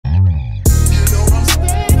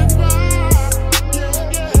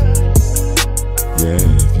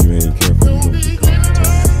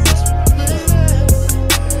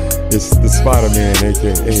Spider-Man,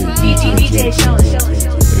 aka DJ Shawne.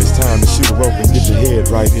 And it's time to shoot a rope and get your head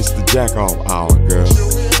right. It's the jack-off hour, girl.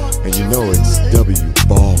 And you know it's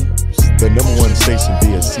W-Balls, the #1 station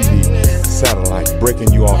via CD satellite,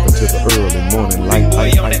 breaking you off into the early morning light. I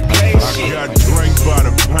got drank by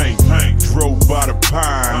the paint, drove by the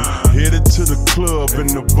pine, headed to the club and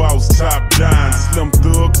the boss top dime. Slim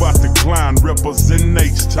Thug bout to climb, represent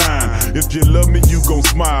H-time. If you love me, you gon'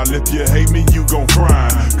 smile. If you hate me, you gon' frown.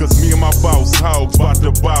 Cause me and my boss hogs bout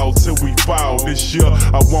to bow till we fall. This year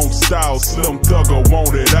I won't style, Slim Thugger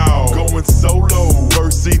want it all. Going solo,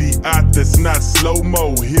 first CD out that's not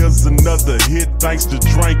slow-mo. Here's another hit thanks to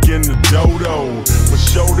drinking the dodo. For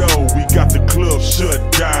sure though, we got the club shut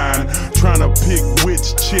down. Tryna pick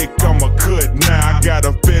which chick I'ma cut now. I got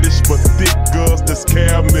a fetish for thick girls that's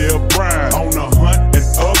caramel brown. On the hunt and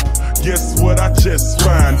up, guess what I just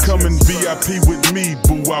find? Come in VIP with me,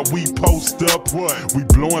 boo, while we post up. We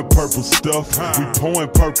blowing purple stuff, we pouring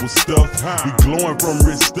purple stuff. We glowing from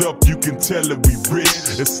wrist up, you can tell that we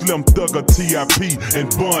rich. It's Slim Thugger, TIP, and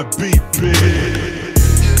Bun B, bitch.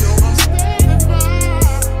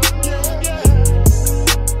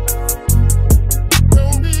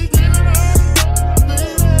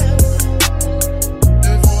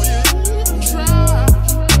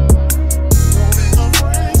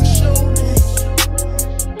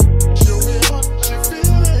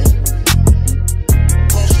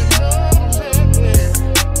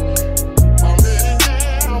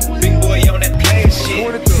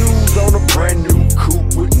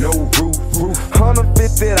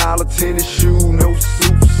 $150 tennis shoe, no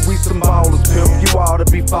suits. We some ballers, pimp. You ought to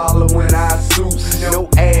be following our suits. No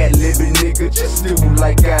ad-libbing, nigga, just do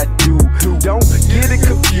like I do. Don't get it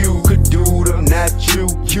confused, could dude, I'm not you.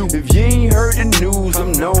 If you ain't heard the news,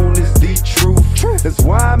 I'm known as the truth. That's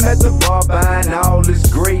why I'm at the bar buying all this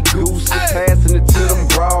Grey Goose and passing it to them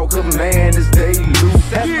broad commanders, they loose.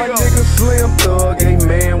 That's my nigga Slim Thug, ain't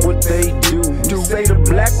man what they do. Say the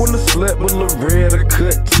black one, the slut with the red, a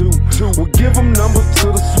cut too. We'll give them numbers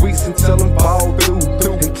to the sweets and tell them ball through.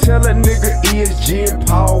 And tell that nigga ESG and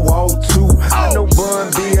Paul walk too. I know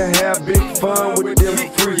Bun B have big fun with them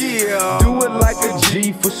freaks. Do it like a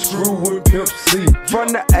G for Screw and Pimp C. From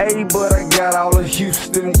the A, but I got all of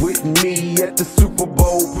Houston with me. At the Super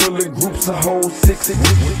Bowl, pulling groups of whole 60.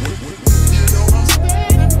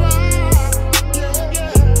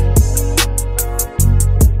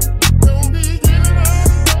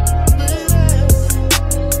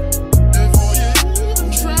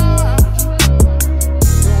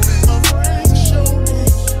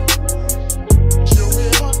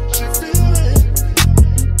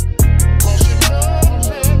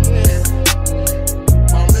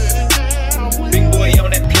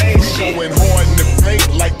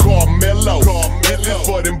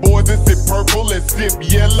 For them boys that sip purple and sip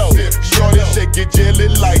yellow. Shawne shake it jelly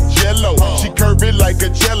like jello. She curve it like a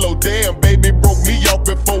jello. Damn, baby broke me off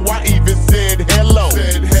before I even said hello.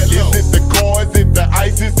 Is it the car, is it the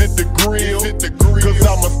ice, is it the grill? Cause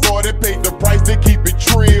I'm a star that paid the price to keep it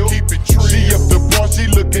trill. She up the bar, she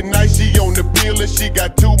looking nice, she on the bill, and she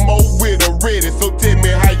got 2 more with her ready. So tell me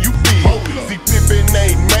how you feel. See, pimpin'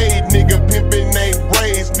 ain't made, nigga, pimpin' ain't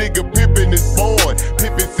raised. Nigga, pimpin' is born,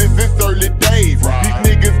 pimpin' since its early days. These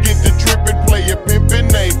niggas get to trippin', play a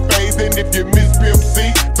pimpin' ain't phase. And if you miss Pimp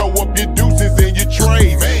C, throw up your deuces and your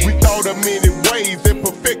trays. We thought of many ways and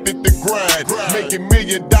perfected the grind. Making $1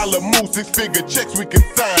 million moves, 6-figure checks we can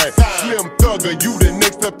sign. Slim Thugger, you the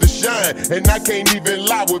next up to shine. And I can't even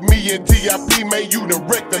lie with me and TIP, man, you the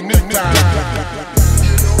wreck them this time.